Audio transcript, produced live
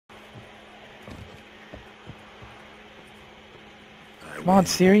Come on,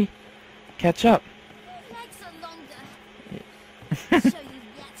 Siri. Catch up. Legs are longer. I'll show you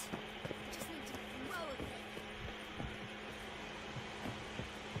yet. Just need to grow a bit.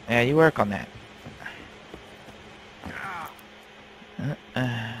 Yeah, you work on that.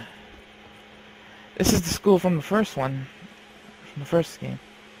 This is the school from the first one. From the first game.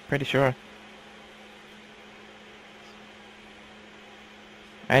 Pretty sure.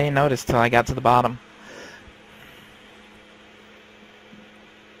 I didn't notice till I got to the bottom.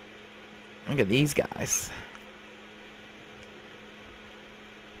 Look at these guys.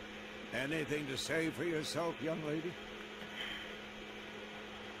 Anything to say for yourself, young lady?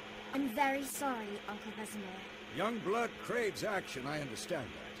 I'm very sorry, Uncle Vesemir. Young blood craves action, I understand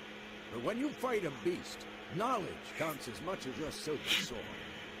that. But when you fight a beast, knowledge counts as much as your silver sword.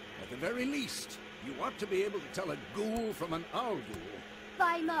 At the very least, you ought to be able to tell a ghoul from an owl ghoul.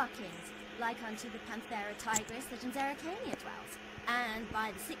 By markings, like unto the Panthera tigris that in Zeracania dwells, and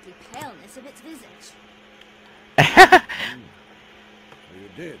by the sickly paleness of its visage. So you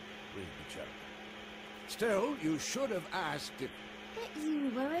did read the chapter. Still, you should have asked if... But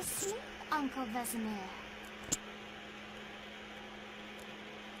you were asleep, Uncle Vesemir.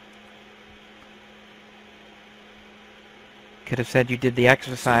 Could have said you did the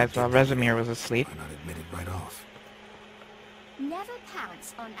exercise while Vesemir was asleep. Why not admit it right off? Never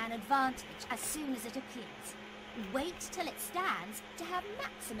pounce on an advantage as soon as it appears. Wait till it stands to have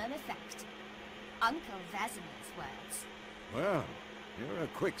maximum effect. Uncle Vesemir's words. Well, you're a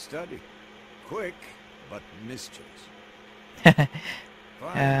quick study. Quick, but mischievous. Fine,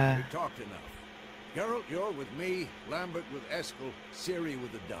 we've talked enough. Geralt, you're with me, Lambert with Eskel, Ciri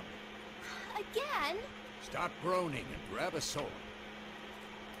with the dummy. Again? Stop groaning and grab a sword.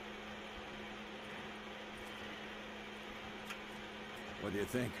 What do you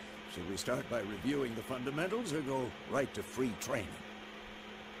think? Should we start by reviewing the fundamentals or go right to free training?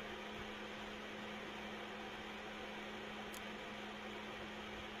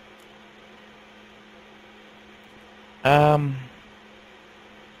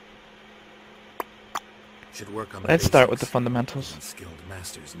 Should work on the Let's start with the basics. fundamentals. Skilled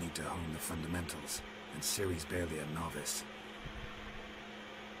masters need to hone the fundamentals, and Ciri's barely a novice.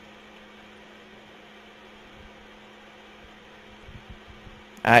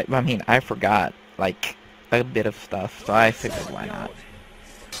 I mean, I forgot, like, a bit of stuff, so I figured why not.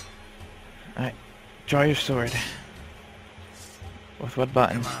 Alright, draw your sword. With what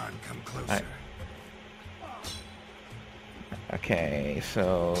button? Come on, come closer. Alright. Okay,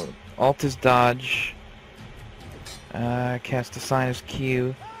 so Alt is dodge. Cast a sign as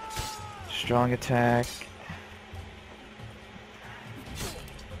Q. Strong attack.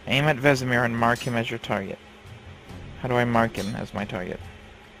 Aim at Vesemir and mark him as your target. How do I mark him as my target?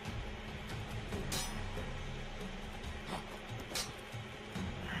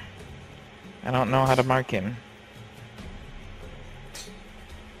 I don't know how to mark him.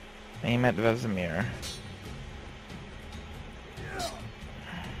 Aim at Vesemir.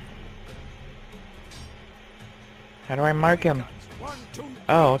 How do I mark him?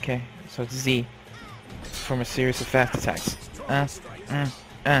 Oh, okay. So it's Z. From a series of fast attacks.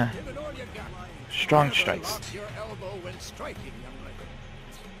 Strong strikes.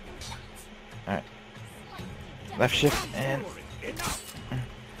 Alright. Left shift and...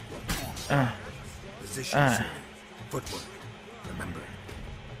 Position, Ciri. Footwork. Remember.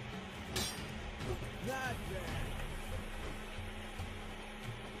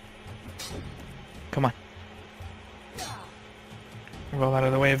 Come on. Roll out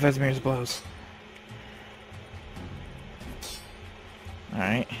of the way of Vesemir's blows.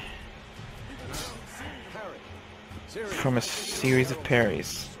 Alright. From a series of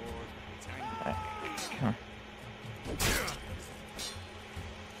parries. Alright, come on.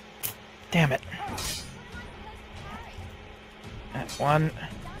 Damn it. That one.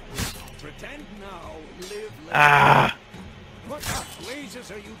 Ah! What the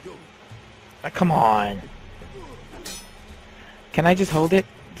blazes are you doing? Come on. Can I just hold it?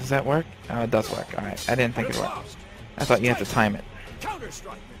 Does that work? Oh, it does work. Alright, I didn't think it worked. I thought you had to time it.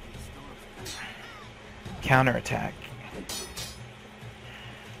 Counterattack.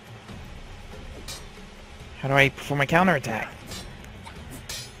 How do I perform a counterattack?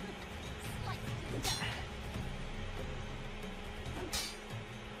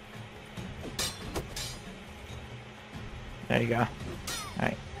 There you go.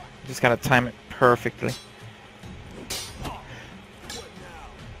 Alright. Just gotta time it perfectly.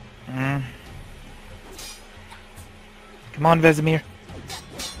 Come on, Vesemir.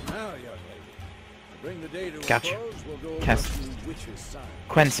 Gotcha. Cast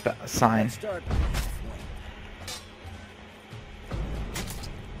Quen sign.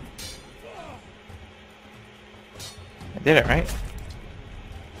 I did it, right? Stop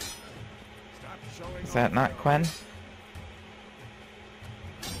showing Is that off, not Geralt. Quen?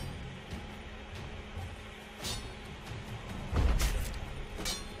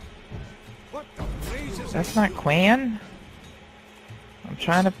 What the blazes? That's not Quen? I'm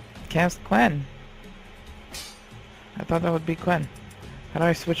trying to cast Quen. I thought that would be Quen. How do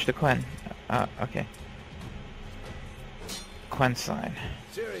I switch to Quen? Okay. Quen sign.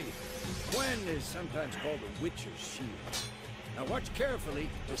 Ciri, Quen is sometimes called a witcher's shield. Now watch carefully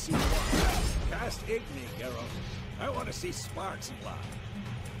to see what. Cast Igni, Geralt. I want to see sparks fly.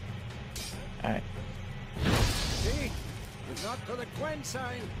 Alright. See? If not for the Quen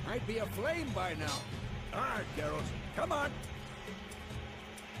sign, I'd be aflame by now. Alright, Geralt. Come on.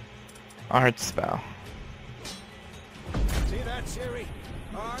 Art spell. See that, Ciri?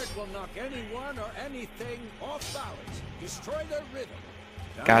 Art will knock anyone or anything off balance. Destroy their rhythm.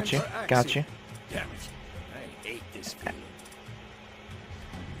 Time Got you. for action. Got you. Damn it. I hate this feeling.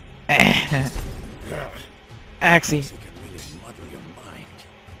 Axie. It can really muddle your mind.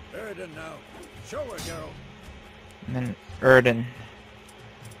 Erden now. Show her, girl. And then Erden.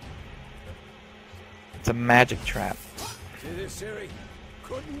 It's a magic trap. See this, Ciri?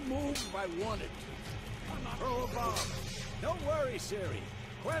 Couldn't move if I wanted to. Throw a bomb. Don't worry, Ciri.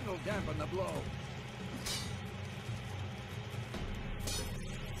 Quen will dampen the blow.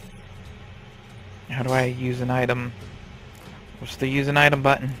 How do I use an item? What's the use an item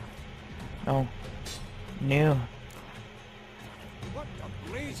button? Oh. New. What the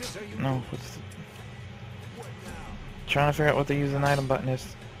blazes are you No, doing? what's the... Trying to figure out what the use an item button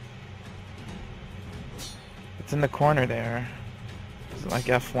is. It's in the corner there. Is it like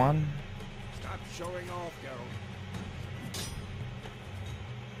F1? Stop showing off, Geralt.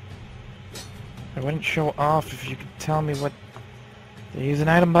 I wouldn't show off if you could tell me what the use an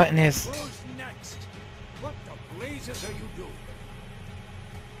item button is. Who's next? What the blazes are you doing?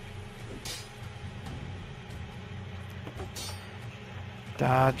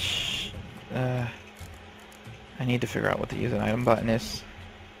 Dodge. I need to figure out what the use an item button is.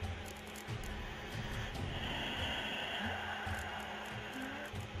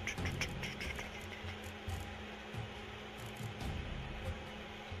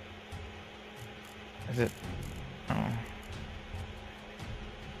 Is it? Oh.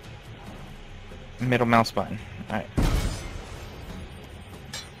 Middle mouse button. Alright.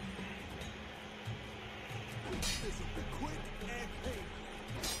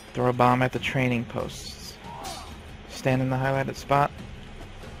 Throw a bomb at the training posts. Stand in the highlighted spot.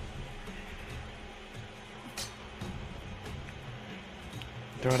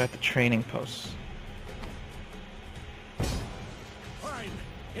 Throw it at the training posts. Fine.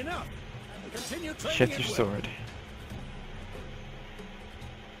 Enough. Continue training Shift it your well. sword.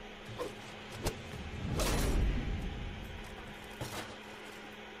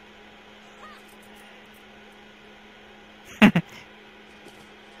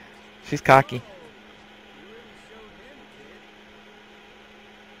 She's cocky.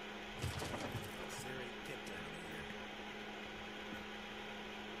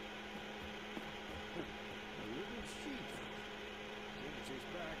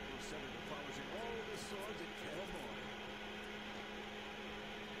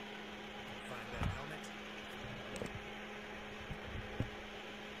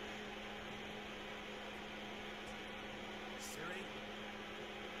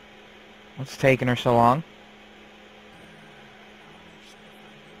 What's taking her so long?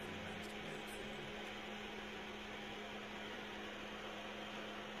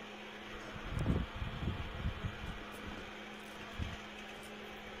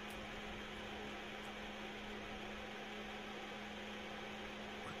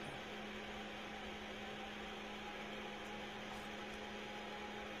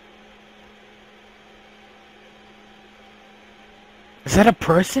 Is that a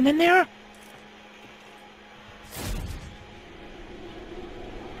person in there?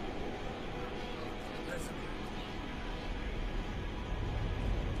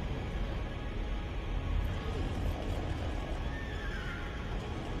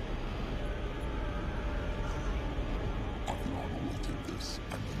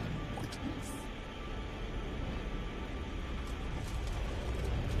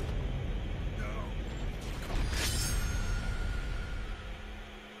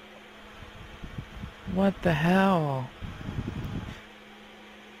 What the hell?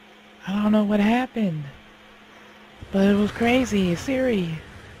 I don't know what happened. But it was crazy. Ciri.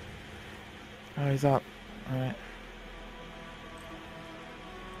 Oh, he's up. Alright.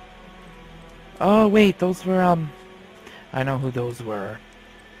 Oh, wait. Those were, I know who those were.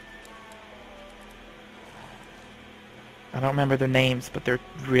 I don't remember their names, but they're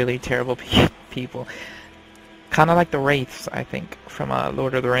really terrible people. Kind of like the Wraiths, I think, from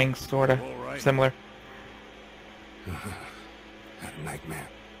Lord of the Rings, sort of similar. Had a nightmare.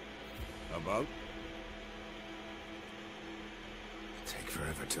 About? Take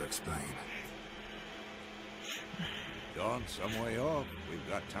forever to explain. Gone some way off. We've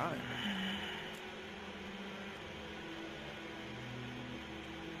got time.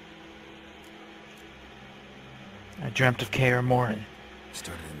 I dreamt of Kaer Morhen.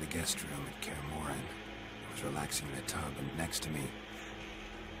 Started in the guest room at Kaer Morhen. I was relaxing in a tub, and next to me,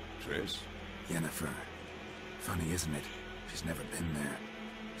 Triss? Yennefer. Funny, isn't it? She's never been there.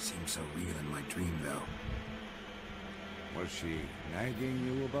 Seemed so real in my dream, though. Was she nagging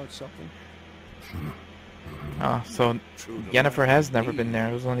you about something? Oh, so Yennefer has never been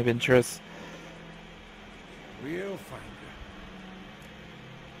there. It's only been Triss. We'll find her.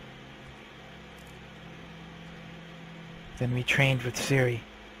 Then we trained with Ciri.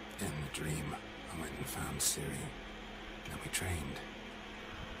 In the dream, I went and found Ciri. Then we trained.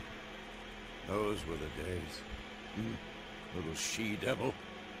 Those were the days. Little she-devil.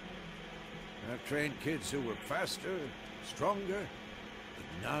 I've trained kids who were faster, stronger, but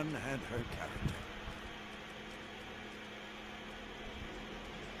none had her character.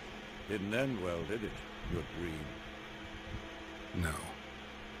 Didn't end well, did it? Your dream? No.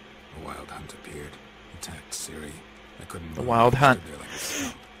 A wild hunt appeared, attacked Ciri. I couldn't The move. Wild I Hunt. stood there like a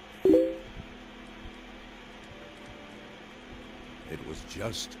stump. It was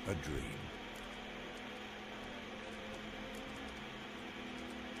just a dream.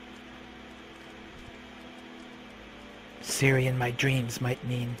 Ciri in my dreams might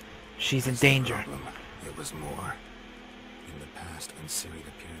mean she's in That's the danger. problem. It was more. In the past, when Ciri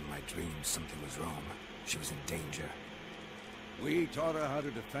appeared in my dreams, something was wrong. She was in danger. We taught her how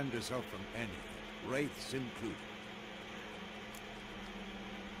to defend herself from anything, wraiths included.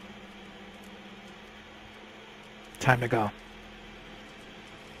 Time to go.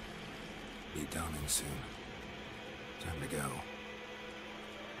 Be dawning soon. Time to go.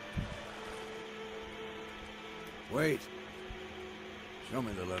 Wait. Show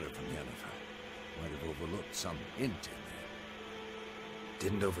me the letter from Yennefer. Might have overlooked some hint in there.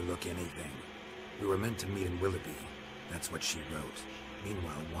 Didn't overlook anything. We were meant to meet in Willoughby. That's what she wrote.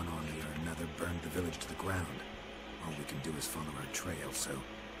 Meanwhile, one army or another burned the village to the ground. All we can do is follow her trail, so...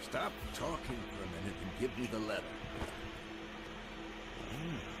 Stop talking for a minute and give me the letter.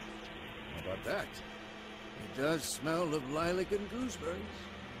 How about that? It does smell of lilac and gooseberries.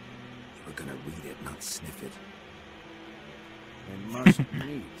 We're gonna read it, not sniff it. They must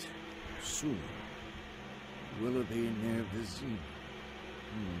meet soon. Willoughby near Vizima.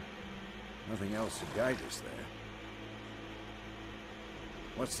 Nothing else to guide us there.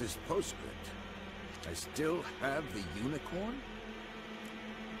 What's this postscript? I still have the unicorn?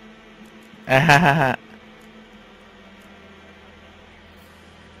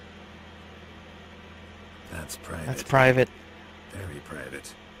 That's private. That's private. Very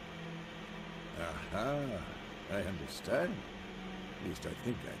private. Aha, I understand. At least I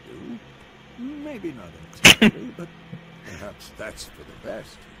think I do. Maybe not entirely, but perhaps that's for the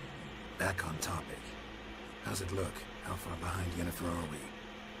best. Back on topic. How's it look? How far behind Yennefer are we?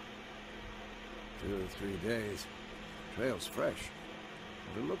 2 or 3 days. Trail's fresh,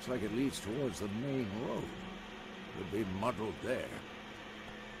 but it looks like it leads towards the main road. Could be muddled there.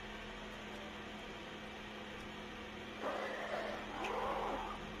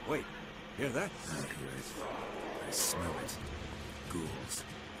 Wait, hear that? I hear it. I smell it. Ghouls.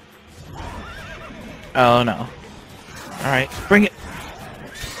 Oh no. Alright, bring it.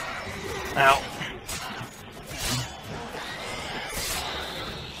 Ow.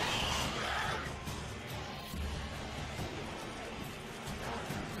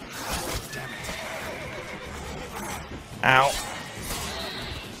 Ow.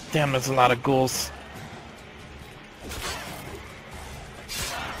 Damn, there's a lot of ghouls.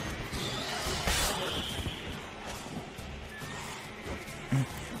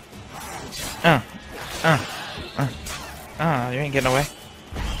 You ain't getting away. Of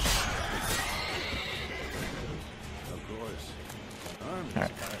course. Armies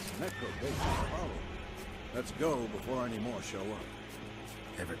past Necro bases follow. Let's go before any more show up.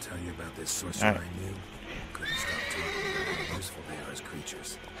 Ever tell you about this sorcerer I knew? Couldn't stop talking about how useful they are as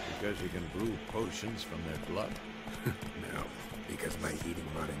creatures. Because you can brew potions from their blood? No, because by eating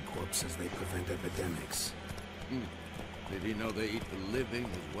rotting corpses, they prevent epidemics. Did he know they eat the living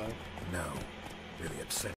as well? No, really upset.